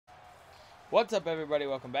What's up, everybody?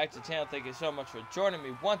 Welcome back to the channel. Thank you so much for joining me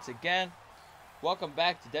once again. Welcome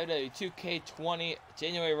back to Wwe 2K20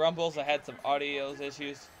 January Rumbles. I had some audio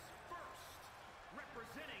issues.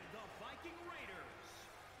 Representing the Viking Raiders,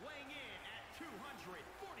 weighing in at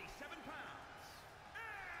 247 pounds, Eric!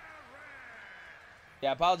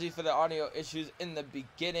 Yeah, apologies for the audio issues in the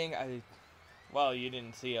beginning. Well, you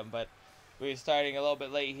didn't see them, but we're starting a little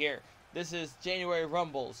bit late here. This is January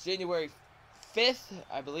Rumbles, January 5th,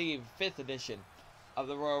 I believe, 5th edition of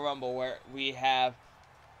the Royal Rumble, where we have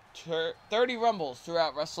 30 Rumbles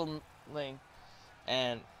throughout wrestling,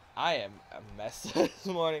 and I am a mess this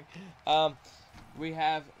morning. We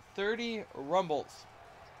have 30 Rumbles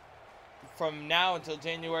from now until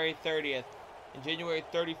January 30th. And January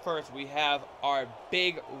 31st, we have our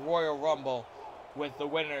big Royal Rumble with the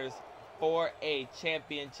winners for a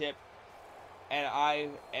championship. And I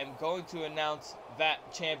am going to announce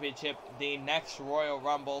that championship the next Royal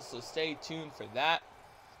Rumble, so stay tuned for that.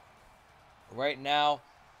 Right now,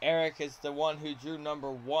 Eric is the one who drew number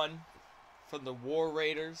 1 for the War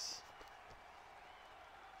Raiders.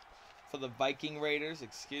 For the Viking Raiders,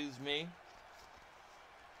 excuse me.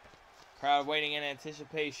 Crowd waiting in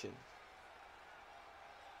anticipation.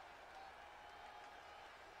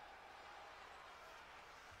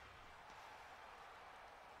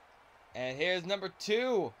 And here's number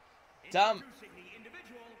 2. Introducing the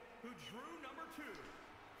individual who drew number 2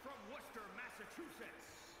 from Worcester,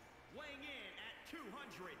 Massachusetts, weighing in at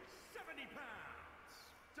 270 pounds,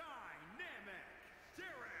 Dynamic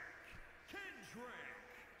Derek Kendrick.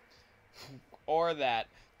 Or that.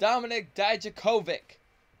 Dominic Dijakovic.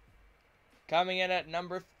 Coming in at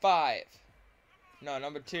number 5. No,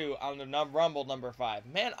 number 2 on the Rumble number 5.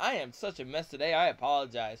 Man, I am such a mess today. I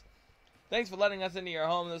apologize. Thanks for letting us into your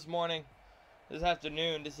home this morning, this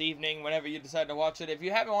afternoon, this evening, whenever you decide to watch it. If you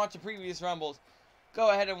haven't watched the previous Rumbles,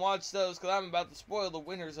 go ahead and watch those, because I'm about to spoil the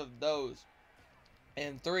winners of those.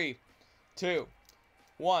 In 3, 2,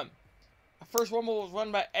 1. Our first Rumble was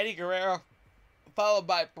run by Eddie Guerrero, followed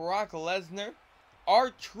by Brock Lesnar,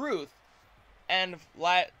 R-Truth, and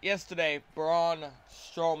yesterday, Braun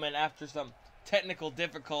Strowman, after some technical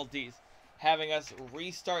difficulties, having us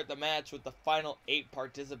restart the match with the final 8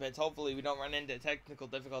 participants. Hopefully we don't run into technical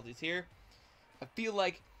difficulties here. I feel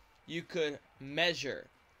like you could measure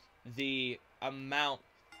the amount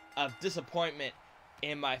of disappointment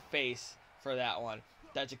in my face for that one.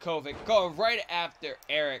 Dijakovic going right after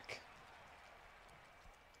Eric.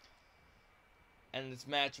 And this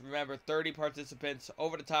match, remember, 30 participants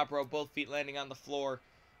over the top rope, both feet landing on the floor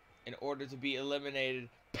in order to be eliminated.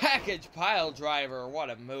 Package pile driver, what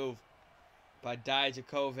a move by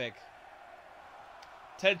Dijakovic.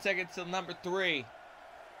 10 seconds till number 3.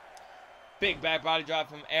 Big back body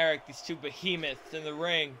drop from Eric. These two behemoths in the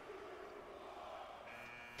ring.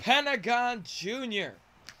 Pentagon Jr.,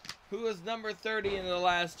 who was number 30 in the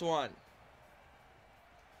last one.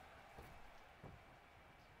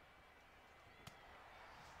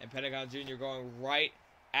 And Pentagon Jr. going right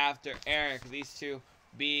after Eric. These two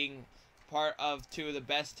being part of 2 of the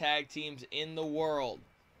best tag teams in the world.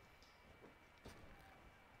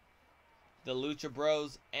 The Lucha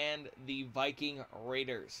Bros and the Viking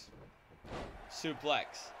Raiders. Suplex.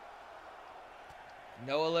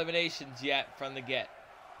 No eliminations yet from the get.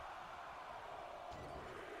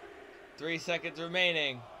 3 seconds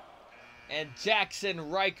remaining. And Jackson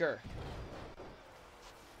Riker,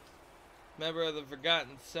 member of the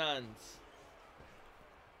Forgotten Sons,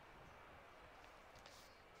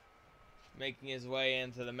 making his way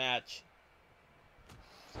into the match.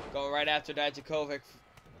 Going right after Dijakovic,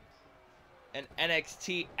 an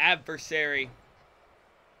NXT adversary.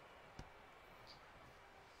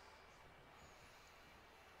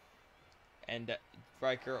 And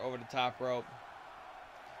Riker over the top rope.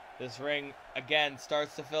 This ring, again,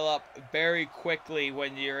 starts to fill up very quickly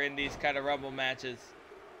when you're in these kind of Rumble matches.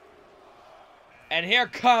 And here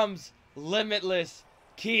comes Limitless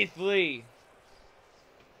Keith Lee.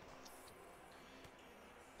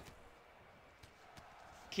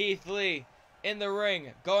 Keith Lee in the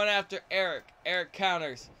ring, going after Eric. Eric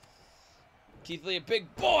counters. Keith Lee, a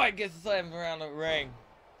big boy, gets slammed around the ring.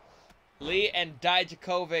 Lee and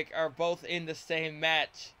Dijakovic are both in the same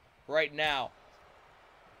match right now.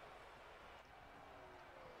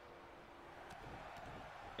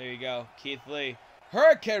 There you go, Keith Lee.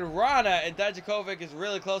 Hurricane Rana, and Dijakovic is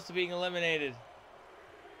really close to being eliminated.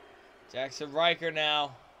 Jackson Riker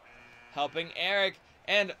now helping Eric,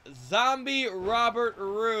 and Zombie Robert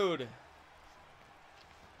Roode.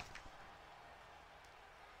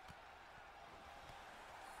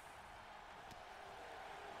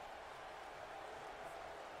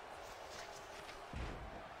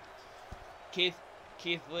 Keith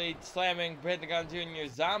Lee slamming Pentagon Jr.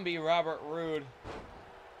 Zombie Robert Roode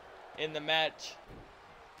in the match.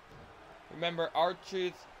 Remember,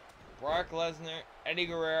 R-Truth, Brock Lesnar, Eddie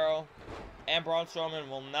Guerrero, and Braun Strowman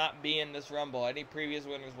will not be in this Rumble. Any previous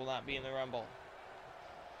winners will not be in the Rumble.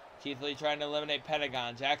 Keith Lee trying to eliminate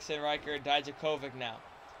Pentagon. Jackson Riker, Dijakovic now.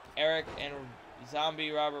 Eric and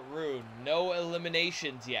Zombie Robert Roode. No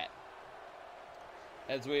eliminations yet.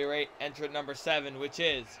 As we rate entrant number 7, which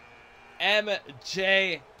is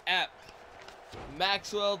MJF.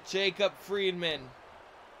 Maxwell Jacob Friedman.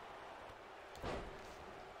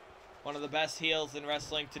 One of the best heels in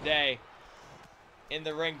wrestling today. In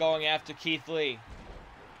the ring going after Keith Lee.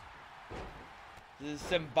 This is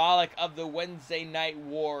symbolic of the Wednesday Night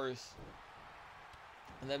Wars.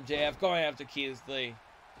 And MJF going after Keith Lee.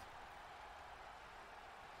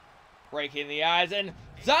 Breaking the eyes, and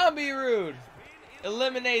Zombie Roode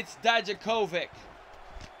eliminates Dijakovic.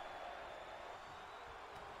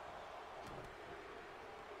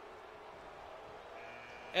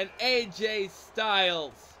 And AJ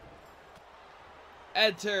Styles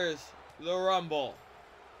enters the Rumble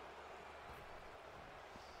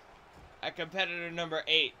at competitor number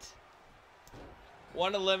 8.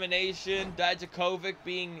 One elimination, Dijakovic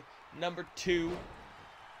being number 2.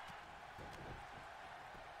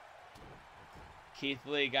 Keith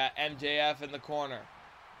Lee got MJF in the corner,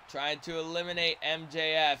 trying to eliminate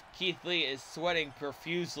MJF. Keith Lee is sweating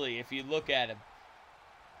profusely if you look at him.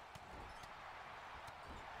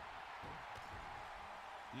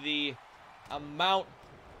 The amount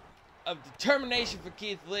of determination for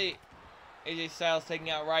Keith Lee. AJ Styles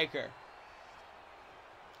taking out Riker.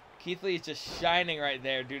 Keith Lee is just shining right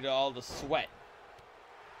there due to all the sweat.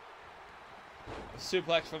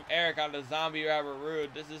 Suplex from Eric onto Zombie Robert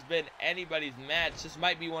Roode. This has been anybody's match. This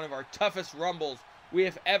might be one of our toughest Rumbles we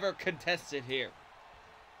have ever contested here.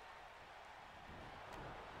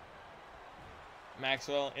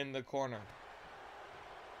 Maxwell in the corner.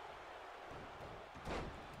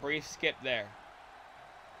 Brief skip there.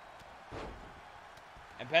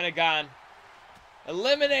 And Pentagon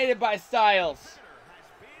eliminated by Styles.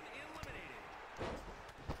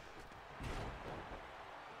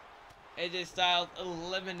 AJ Styles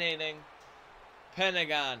eliminating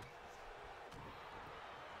Pentagon.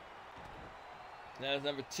 That is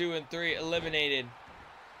number 2 and 3 eliminated.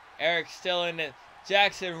 Eric still in it.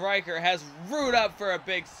 Jackson Riker has Roode up for a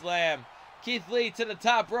big slam. Keith Lee to the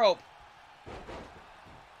top rope.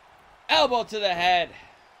 Elbow to the head.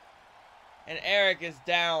 And Eric is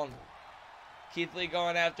down. Keith Lee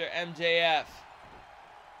going after MJF.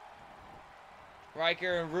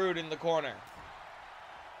 Riker and Roode in the corner.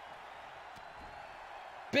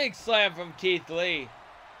 Big slam from Keith Lee.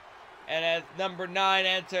 And as number 9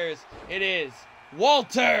 enters, it is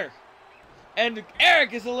Walter. And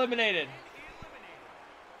Eric is eliminated.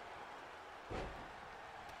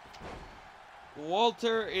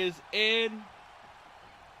 Walter is in.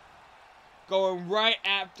 Going right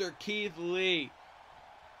after Keith Lee.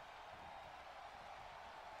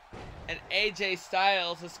 And AJ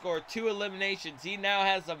Styles has scored 2 eliminations. He now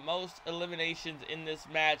has the most eliminations in this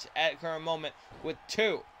match at current moment with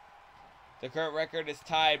 2. The current record is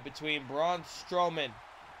tied between Braun Strowman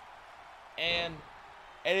and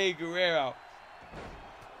Eddie Guerrero.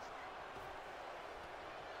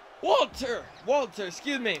 Walter,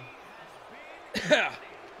 excuse me.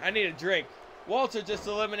 I need a drink. Walter just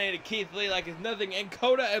eliminated Keith Lee like it's nothing. And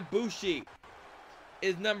Kota Ibushi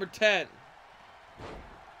is number 10.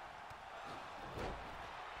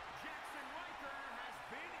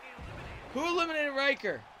 Who eliminated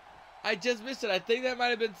Riker? I just missed it. I think that might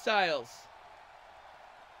have been Styles.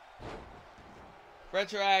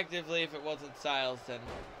 Retroactively, if it wasn't Styles, then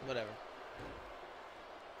whatever.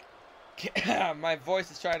 My voice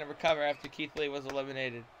is trying to recover after Keith Lee was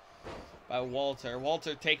eliminated by Walter.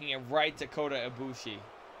 Walter taking it right to Kota Ibushi.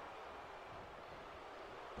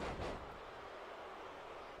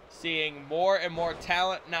 Seeing more and more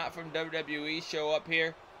talent not from WWE show up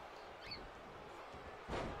here.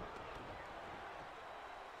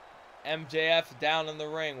 MJF down in the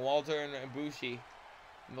ring. Walter and Ibushi.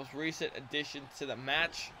 Most recent additions to the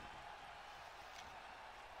match.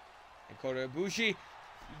 And Kota Ibushi.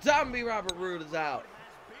 Zombie Robert Roode is out.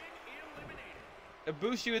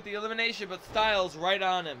 Ibushi with the elimination, but Styles right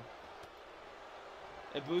on him.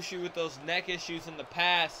 Ibushi with those neck issues in the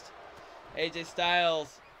past. AJ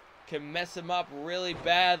Styles can mess him up really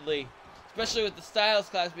badly. Especially with the Styles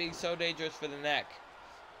class being so dangerous for the neck.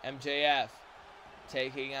 MJF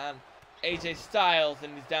taking on AJ Styles,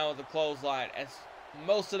 and he's down with the clothesline as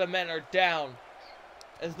most of the men are down.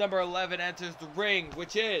 As number 11 enters the ring,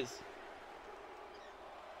 which is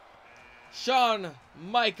Shawn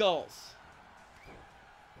Michaels.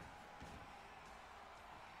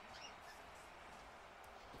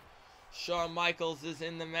 Shawn Michaels is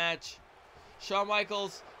in the match. Shawn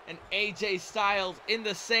Michaels and AJ Styles in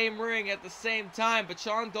the same ring at the same time, but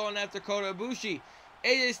Shawn going after Kota Ibushi.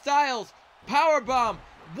 AJ Styles, powerbomb.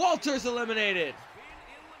 Walter's eliminated.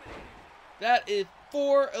 That is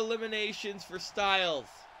 4 eliminations for Styles.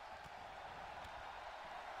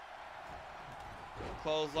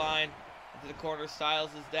 Clothesline into the corner. Styles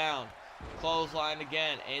is down. Clothesline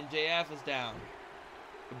again. MJF is down.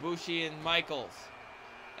 Ibushi and Michaels.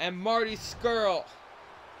 And Marty Scurll,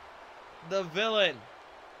 the villain,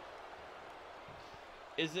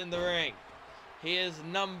 is in the ring. He is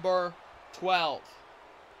number 12.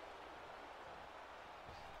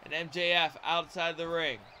 And MJF outside the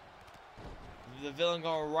ring. The villain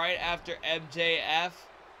going right after MJF.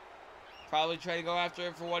 Probably trying to go after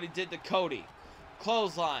him for what he did to Cody.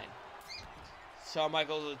 Clothesline. Shawn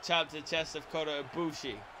Michaels with a chop to the chest of Kota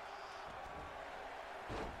Ibushi.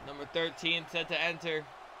 Number 13 set to enter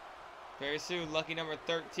very soon. Lucky number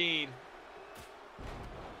 13.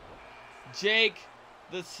 Jake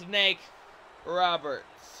the Snake Roberts.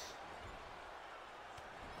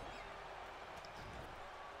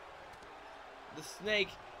 The Snake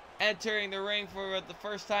entering the ring for the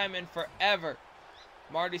first time in forever.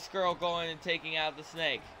 Marty Scurll going and taking out the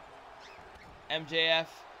Snake. MJF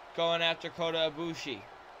going after Kota Ibushi.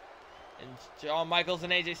 And Shawn Michaels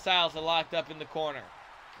and AJ Styles are locked up in the corner.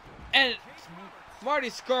 And Marty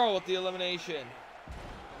Scurll with the elimination.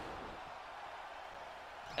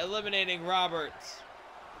 Eliminating Roberts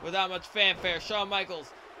without much fanfare. Shawn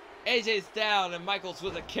Michaels. AJ's down and Michaels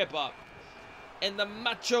with a kip up. And the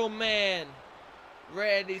Macho Man,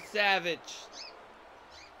 Randy Savage,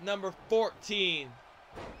 number 14.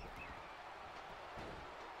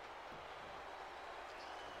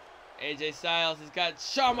 AJ Styles has got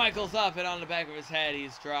Shawn Michaels up, and on the back of his head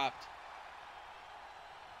he's dropped.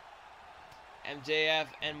 MJF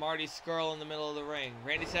and Marty Scurll in the middle of the ring.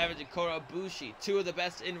 Randy Savage and Kota Ibushi, 2 of the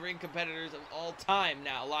best in-ring competitors of all time,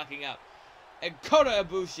 now locking up. And Kota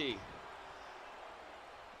Ibushi,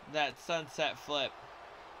 that sunset flip.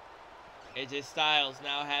 AJ Styles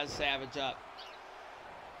now has Savage up.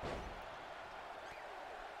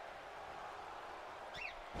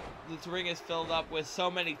 This ring is filled up with so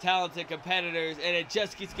many talented competitors, and it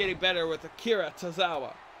just keeps getting better with Akira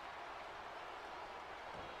Tozawa.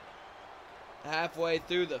 Halfway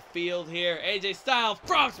through the field here, AJ Styles,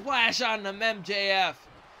 frog splash on the MJF.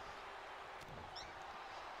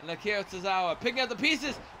 And Akira Tozawa picking up the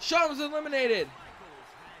pieces. Shawn's eliminated.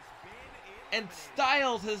 And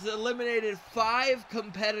Styles has eliminated 5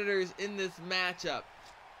 competitors in this matchup.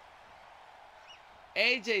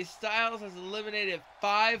 AJ Styles has eliminated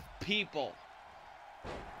 5 people.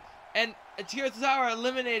 And Akira Tozawa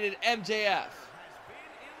eliminated MJF.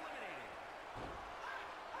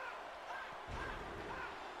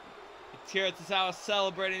 Akira Tozawa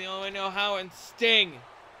celebrating the only way I know how, and Sting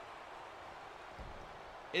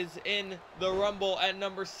is in the Rumble at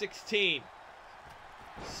number 16.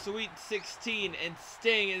 Sweet 16, and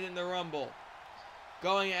Sting is in the Rumble.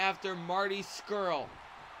 Going after Marty Scurll.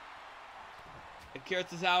 Akira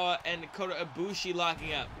Tozawa and Kota Ibushi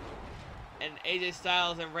locking up. And AJ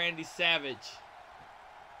Styles and Randy Savage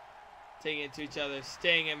taking it to each other.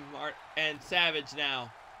 Sting and Savage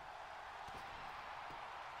now.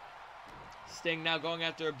 Sting now going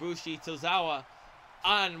after Ibushi. Tozawa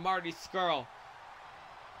on Marty Scurll.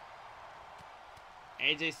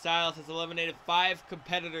 AJ Styles has eliminated 5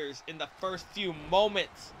 competitors in the first few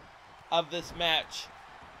moments of this match.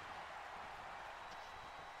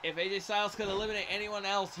 If AJ Styles can eliminate anyone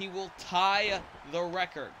else, he will tie the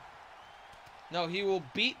record. No, he will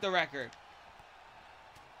beat the record.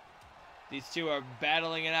 These two are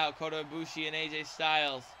battling it out, Kota Ibushi and AJ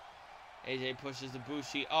Styles. AJ pushes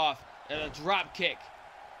Ibushi off, and a drop kick.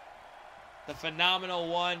 The Phenomenal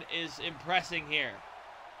One is impressing here.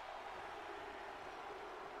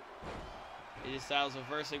 AJ Styles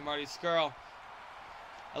reversing Marty Scurll.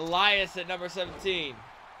 Elias at number 17.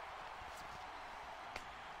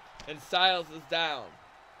 And Styles is down.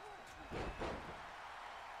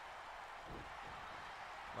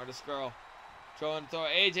 Marty Scurll trying to throw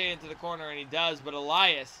AJ into the corner, and he does, but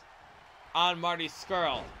Elias on Marty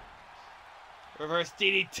Scurll. Reverse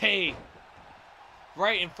DDT.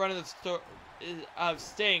 Right in front of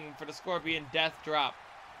Sting for the Scorpion Death Drop.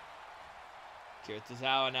 Akira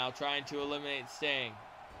Tozawa now trying to eliminate Sting.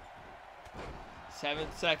 7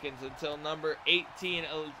 seconds until number 18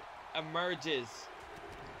 emerges.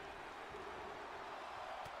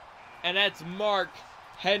 And that's Mark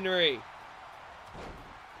Henry.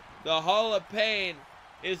 The Hall of Pain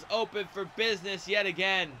is open for business yet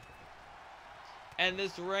again. And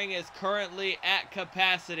this ring is currently at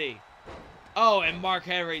capacity. Oh, and Mark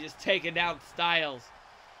Henry just taking down Styles.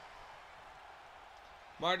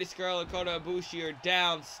 Marty Scurll and Kota Ibushi are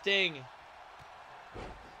down. Sting.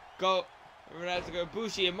 We're going to have to go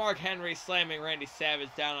Ibushi and Mark Henry slamming Randy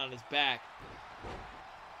Savage down on his back.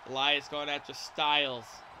 Elias going after Styles.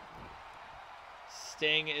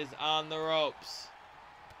 Sting is on the ropes.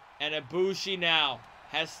 And Ibushi now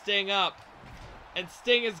has Sting up. And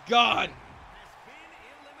Sting is gone.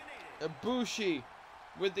 Ibushi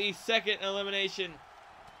with the second elimination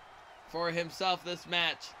for himself this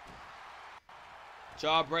match.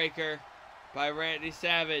 Jawbreaker by Randy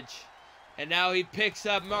Savage. And now he picks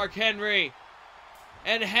up Mark Henry.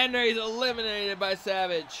 And Henry's eliminated by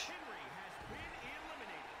Savage.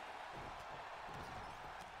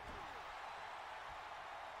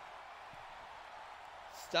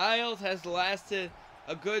 Styles has lasted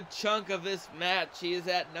a good chunk of this match. He is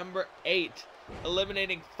at number 8,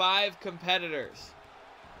 eliminating 5 competitors.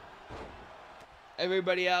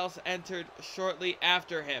 Everybody else entered shortly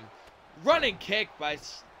after him. Running kick by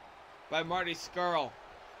Marty Scurll.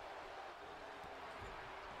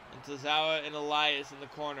 And Tozawa and Elias in the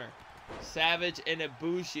corner. Savage and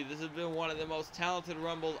Ibushi. This has been one of the most talented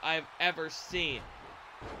Rumbles I've ever seen.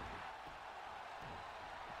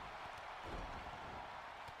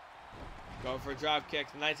 Going for a drop kick.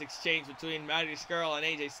 Nice exchange between Marty Scurll and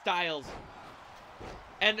AJ Styles.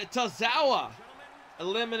 And Tozawa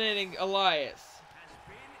eliminating Elias.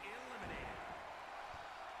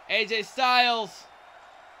 AJ Styles.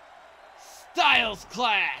 Styles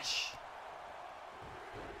clash.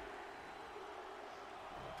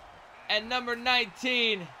 And number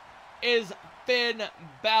 19 is Finn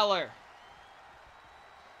Balor.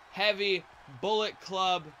 Heavy Bullet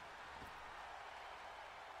Club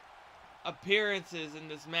appearances in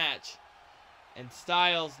this match. And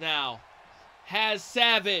Styles now has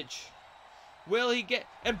Savage. Will he get...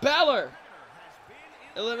 And Balor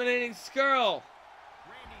eliminating Scurll.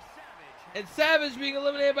 And Savage being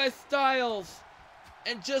eliminated by Styles.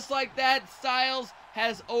 And just like that, Styles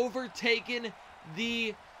has overtaken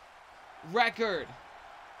the record.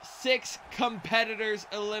 6 competitors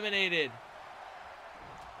eliminated.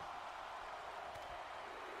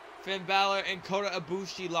 Finn Balor and Kota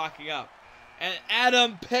Ibushi locking up. And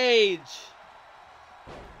Adam Page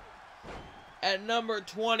at number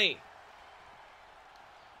 20.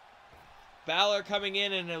 Balor coming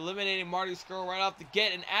in and eliminating Marty Scurll right off the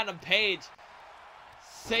get. And Adam Page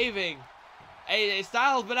saving AJ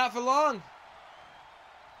Styles, but not for long.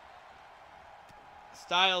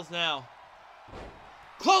 Styles now.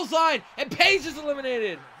 Clothesline! And Page is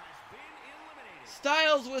eliminated.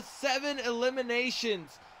 Styles with 7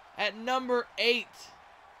 eliminations at number 8.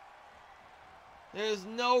 There's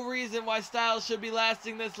no reason why Styles should be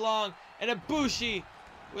lasting this long. And Ibushi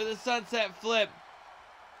with a sunset flip.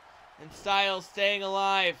 And Styles staying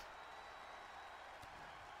alive.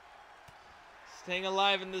 Staying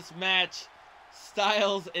alive in this match.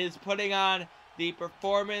 Styles is putting on the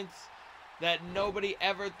performance that nobody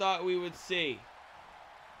ever thought we would see.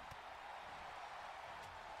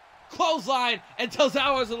 Clothesline, and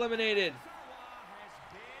Tozawa's eliminated.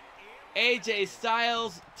 AJ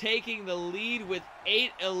Styles taking the lead with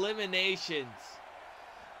 8 eliminations.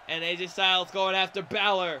 And AJ Styles going after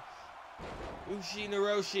Balor. Ushi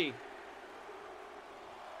Naroshi.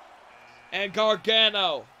 And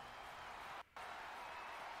Gargano.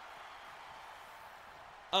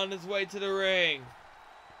 On his way to the ring.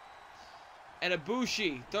 And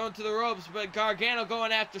Ibushi thrown to the ropes, but Gargano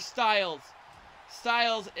going after Styles.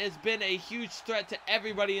 Styles has been a huge threat to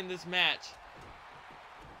everybody in this match.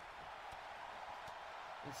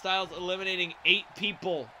 And Styles eliminating 8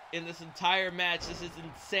 people in this entire match. This is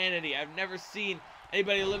insanity. I've never seen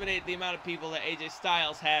anybody eliminate the amount of people that AJ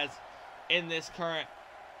Styles has in this current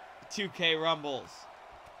 2K Rumbles.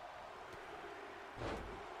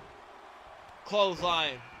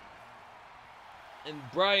 Clothesline. And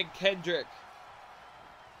Brian Kendrick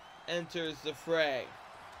enters the fray.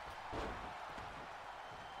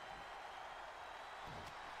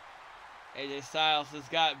 AJ Styles has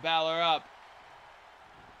got Balor up.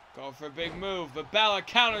 Going for a big move, but Balor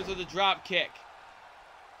counters with a drop kick.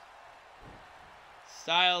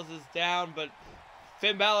 Styles is down, but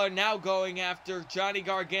Finn Balor now going after Johnny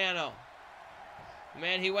Gargano.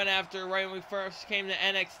 Man, he went after right when we first came to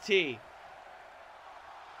NXT.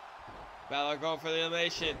 Balor going for the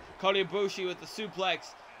elimination. Kota Ibushi with the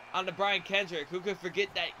suplex onto Brian Kendrick. Who could forget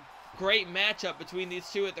that great matchup between these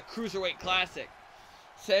two at the Cruiserweight Classic?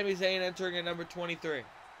 Sami Zayn entering at number 23.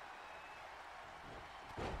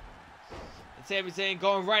 And Sami Zayn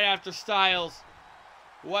going right after Styles.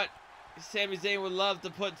 What? Sami Zayn would love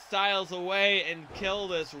to put Styles away and kill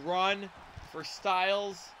this run for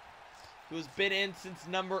Styles, who's been in since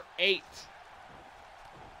number 8.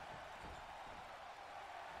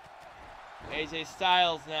 AJ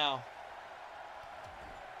Styles now.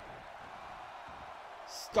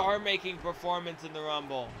 Star-making performance in the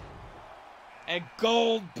Rumble. And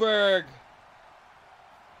Goldberg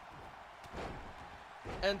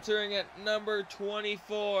entering at number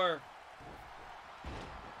 24.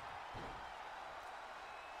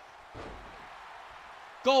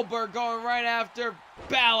 Goldberg going right after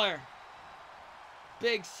Balor.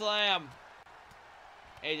 Big slam.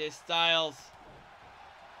 AJ Styles.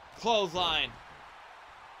 Clothesline.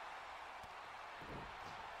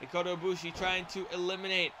 Kota Ibushi trying to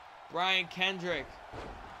eliminate Brian Kendrick.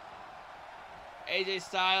 AJ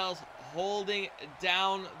Styles holding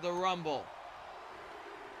down the Rumble.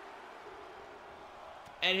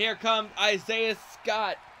 And here comes Isaiah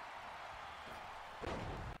Scott.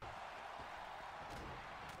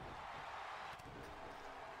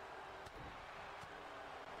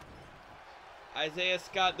 Isaiah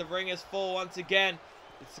Scott, the ring is full once again.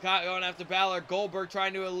 It's Scott going after Balor. Goldberg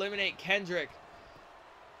trying to eliminate Kendrick.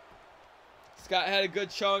 Scott had a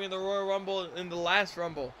good showing in the Royal Rumble in the last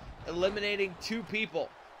Rumble, eliminating 2 people.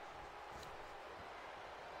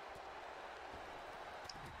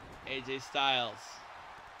 AJ Styles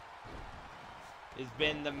has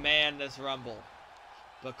been the man this Rumble.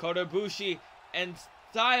 But Kota Ibushi and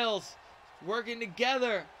Styles working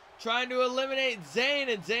together, trying to eliminate Zayn,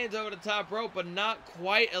 and Zayn's over the top rope, but not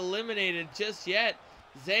quite eliminated just yet.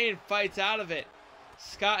 Zayn fights out of it.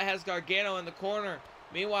 Scott has Gargano in the corner.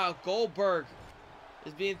 Meanwhile, Goldberg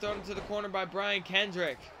is being thrown into the corner by Brian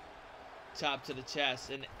Kendrick. Chop to the chest,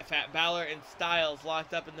 and Fat Balor and Styles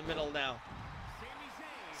locked up in the middle now.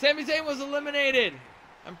 Sami Zayn was eliminated.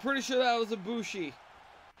 I'm pretty sure that was Ibushi.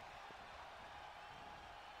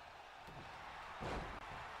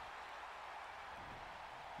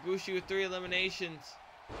 Ibushi with 3 eliminations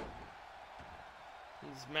in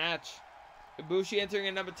this match. Ibushi entering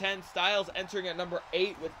at number 10. Styles entering at number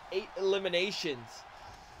 8 with 8 eliminations.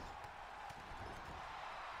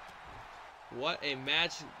 What a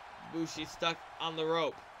match. Ibushi stuck on the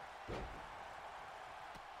rope.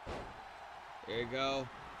 There you go.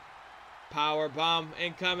 Power bomb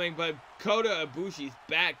incoming, but Kota Ibushi's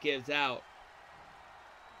back gives out.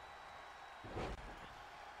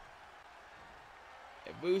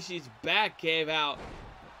 Ibushi's back gave out.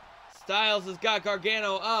 Styles has got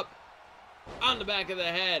Gargano up on the back of the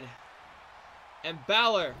head. And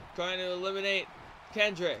Balor trying to eliminate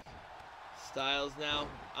Kendrick. Styles now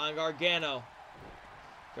on Gargano.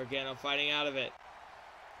 Gargano fighting out of it.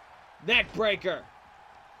 Neck breaker.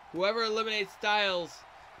 Whoever eliminates Styles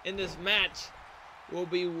in this match will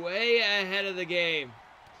be way ahead of the game.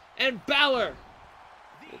 And Balor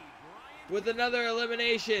with another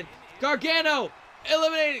elimination. Gargano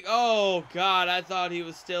eliminating. Oh God, I thought he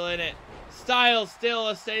was still in it. Styles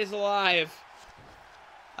still stays alive.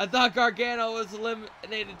 I thought Gargano was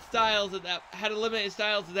eliminated Styles at that, had eliminated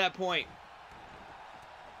Styles at that point.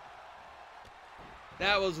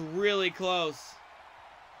 That was really close.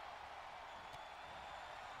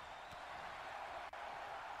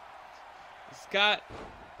 Scott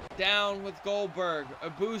down with Goldberg.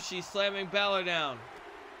 Ibushi slamming Balor down.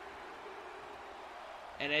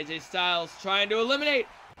 And AJ Styles trying to eliminate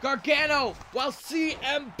Gargano while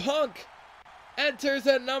CM Punk enters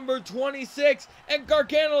at number 26. And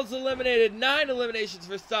Gargano's eliminated. 9 eliminations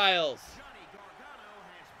for Styles.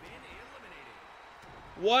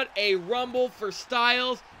 What a Rumble for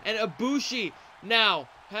Styles. And Ibushi now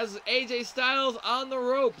has AJ Styles on the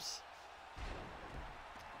ropes.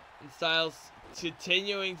 And Styles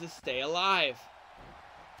continuing to stay alive.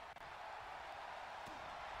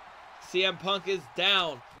 CM Punk is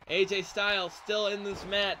down. AJ Styles still in this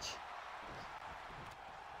match.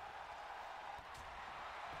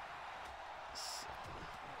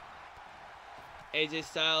 AJ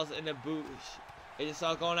Styles and Ibushi. AJ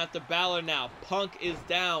Styles going after Balor now. Punk is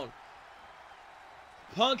down.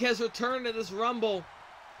 Punk has returned to this Rumble.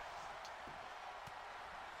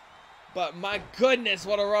 But my goodness,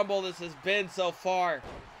 what a Rumble this has been so far.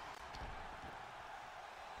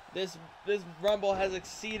 This Rumble has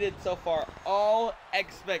exceeded so far all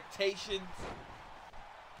expectations.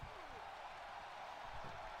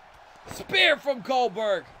 Spear from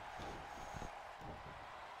Goldberg.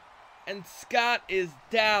 And Scott is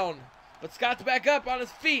down. But Scott's back up on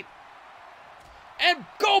his feet. And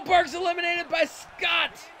Goldberg's eliminated by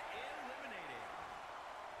Scott.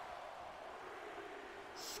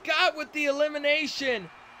 Scott with the elimination.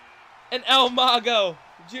 And El Mago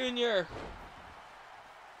Jr.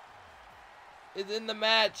 is in the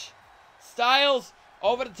match. Styles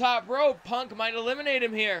over the top rope. Punk might eliminate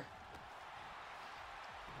him here.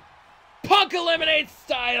 Punk eliminates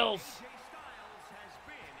Styles.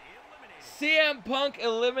 CM Punk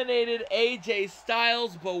eliminated AJ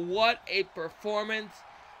Styles, but what a performance.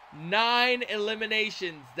 9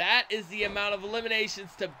 eliminations. That is the amount of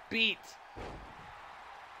eliminations to beat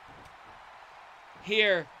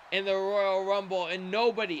here in the Royal Rumble. And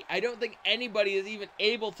nobody, I don't think anybody is even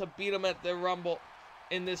able to beat him at the Rumble,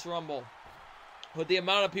 in this Rumble, with the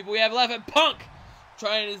amount of people we have left. And Punk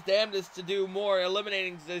trying his damnedest to do more,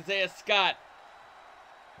 eliminating Isaiah Scott.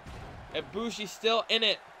 Ibushi still in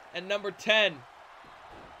it at number 10.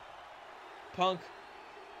 Punk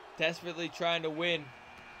desperately trying to win.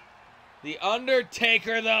 The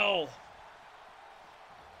Undertaker, though.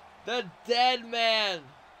 The dead man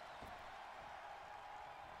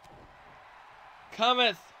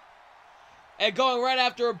cometh and going right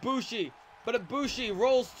after Ibushi. But Ibushi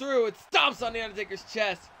rolls through. It stomps on the Undertaker's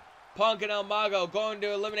chest. Punk and El Mago going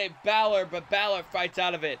to eliminate Balor, but Balor fights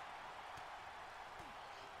out of it.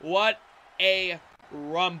 What a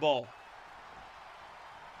Rumble.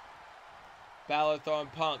 Balor throwing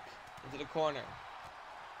Punk into the corner.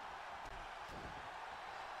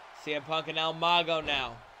 CM Punk and El Mago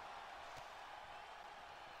now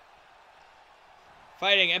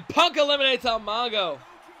fighting, and Punk eliminates El Mago.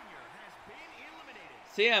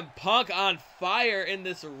 CM Punk on fire in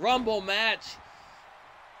this Rumble match.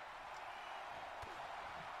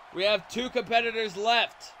 We have 2 competitors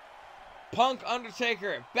left. Punk,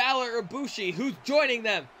 Undertaker, Balor, Ibushi. Who's joining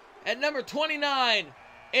them? At number 29,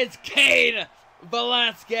 it's Cain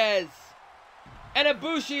Velasquez. And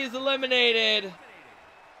Ibushi is eliminated.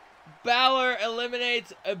 Balor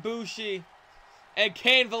eliminates Ibushi. And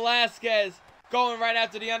Cain Velasquez going right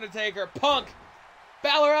after the Undertaker. Punk,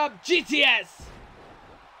 Balor up, GTS.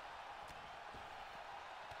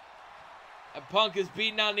 And Punk is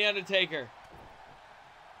beating on the Undertaker.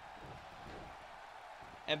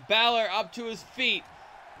 And Balor up to his feet.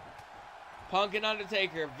 Punk and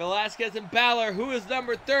Undertaker. Velasquez and Balor. Who is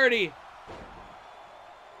number 30?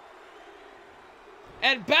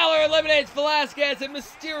 And Balor eliminates Velasquez and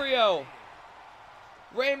Mysterio.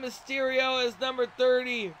 Rey Mysterio is number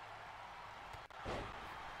 30.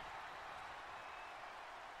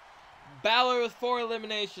 Balor with 4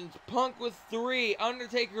 eliminations. Punk with 3.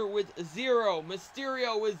 Undertaker with 0.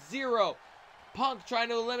 Mysterio with 0. Punk trying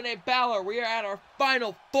to eliminate Balor. We are at our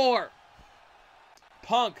final 4.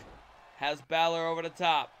 Punk has Balor over the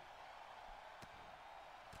top.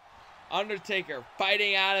 Undertaker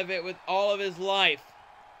fighting out of it with all of his life.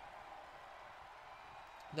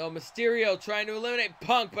 Though Mysterio trying to eliminate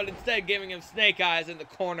Punk, but instead giving him snake eyes in the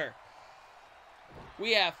corner.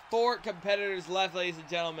 We have 4 competitors left, ladies and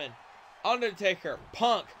gentlemen. Undertaker,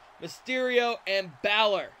 Punk, Mysterio, and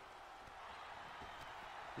Balor.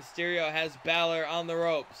 Mysterio has Balor on the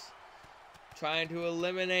ropes, trying to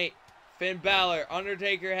eliminate Finn Balor.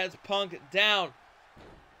 Undertaker has Punk down.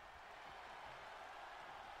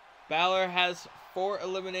 Balor has 4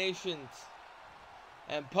 eliminations.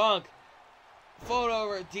 And Punk, float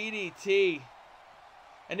over DDT.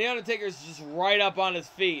 And the Undertaker's just right up on his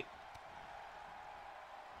feet.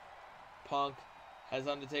 Punk has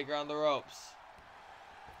Undertaker on the ropes.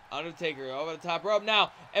 Undertaker over the top rope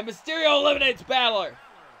now. And Mysterio eliminates Balor.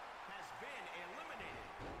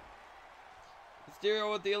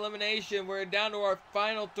 Mysterio with the elimination. We're down to our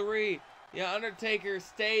final 3. The Undertaker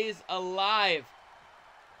stays alive.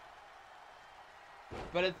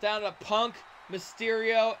 But it's down to Punk,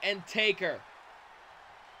 Mysterio, and Taker.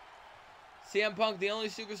 CM Punk, the only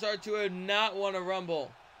superstar to have not won a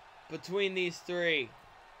Rumble between these 3.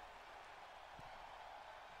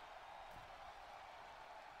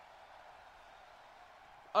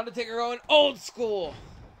 Undertaker going old school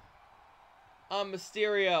on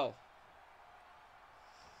Mysterio.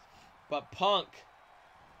 But Punk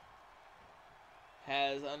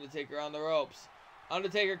has Undertaker on the ropes.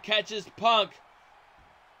 Undertaker catches Punk.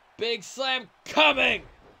 Big slam coming.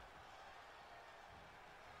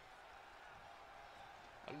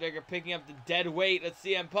 Undertaker picking up the dead weight of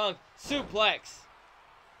CM Punk. Suplex.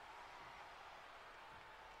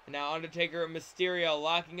 And now Undertaker and Mysterio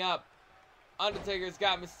locking up. Undertaker's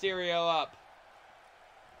got Mysterio up.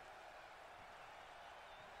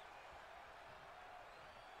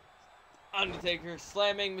 Undertaker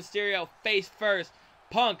slamming Mysterio face first.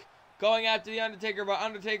 Punk going after the Undertaker, but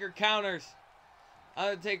Undertaker counters.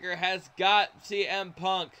 Undertaker has got CM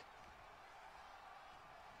Punk.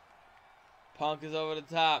 Punk is over the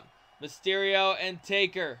top. Mysterio and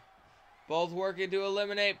Taker Both working to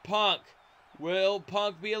eliminate Punk. Will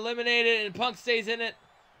Punk be eliminated? And Punk stays in it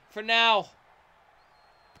for now.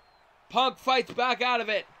 Punk fights back out of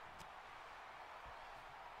it.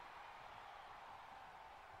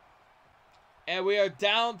 And we are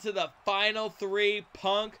down to the final three.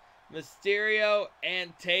 Punk, Mysterio,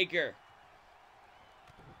 and Taker.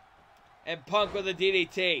 And Punk with a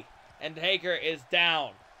DDT. And Taker is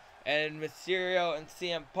down. And Mysterio and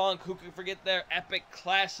CM Punk, who can forget their epic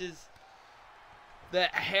clashes. The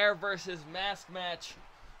hair versus mask match.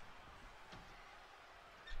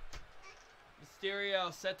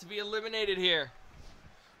 Mysterio set to be eliminated here.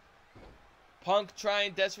 Punk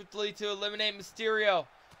trying desperately to eliminate Mysterio.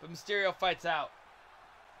 But Mysterio fights out.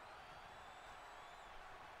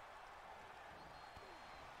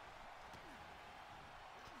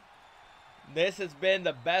 This has been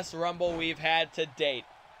the best Rumble we've had to date.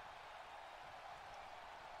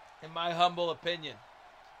 In my humble opinion.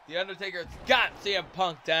 The Undertaker's got CM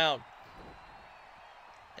Punk down.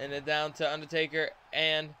 And then down to Undertaker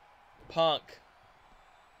and Punk.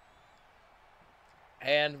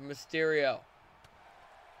 And Mysterio.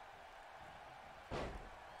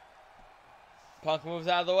 Punk moves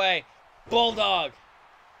out of the way. Bulldog.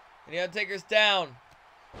 And the Undertaker's down.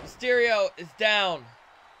 Mysterio is down.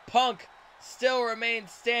 Punk still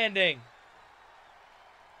remains standing.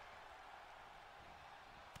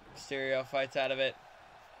 Mysterio fights out of it.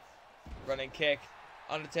 Running kick.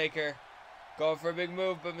 Undertaker going for a big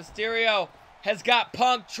move, but Mysterio has got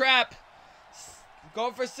Punk trapped.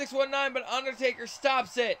 Going for 619, but Undertaker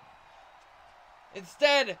stops it.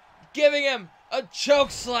 Instead, giving him a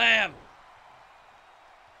choke slam.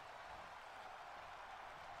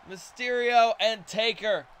 Mysterio and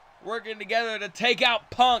Taker working together to take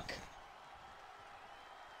out Punk.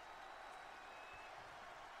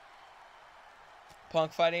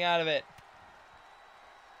 Punk fighting out of it.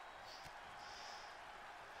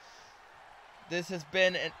 This has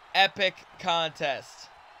been an epic contest.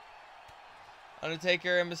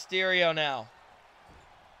 Undertaker and Mysterio now.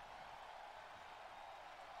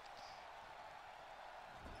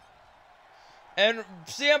 And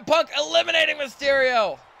CM Punk eliminating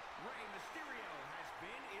Mysterio.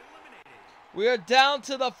 We are down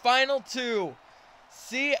to the final two.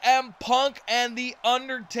 CM Punk and The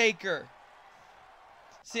Undertaker.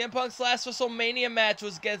 CM Punk's last WrestleMania match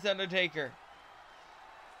was against The Undertaker.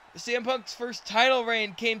 CM Punk's first title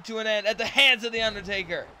reign came to an end at the hands of The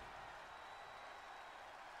Undertaker.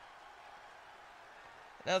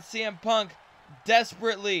 Now CM Punk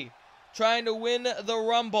desperately trying to win the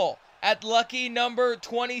Rumble at lucky number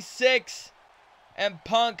 26. And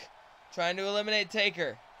Punk trying to eliminate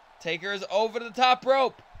Taker. Taker is over the top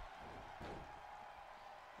rope.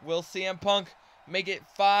 Will CM Punk make it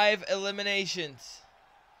 5 eliminations?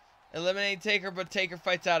 Eliminate Taker, but Taker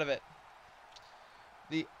fights out of it.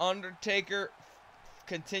 The Undertaker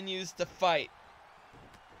continues to fight.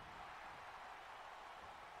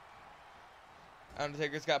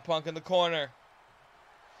 Undertaker's got Punk in the corner.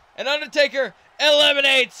 And Undertaker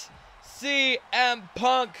eliminates CM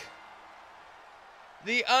Punk.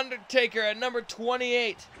 The Undertaker at number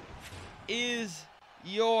 28 is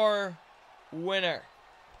your winner.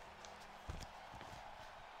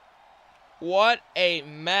 What a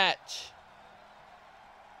match.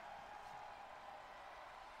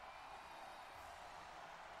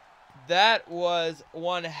 That was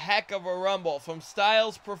one heck of a Rumble from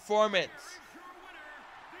Styles Performance.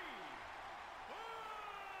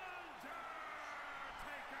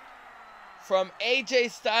 From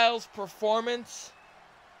AJ Styles' performance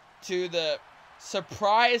to the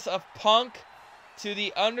surprise of Punk to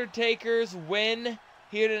the Undertaker's win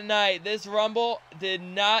here tonight, this Rumble did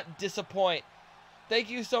not disappoint. Thank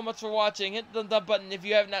you so much for watching. Hit the thumbs up button if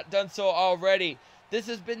you have not done so already. This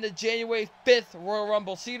has been the January 5th Royal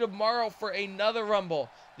Rumble. See you tomorrow for another Rumble.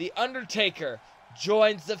 The Undertaker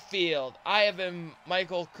joins the field. I have been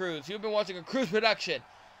Michael Cruz. You've been watching a Cruz production.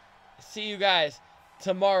 See you guys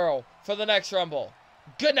tomorrow for the next Rumble.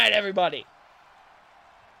 Good night, everybody.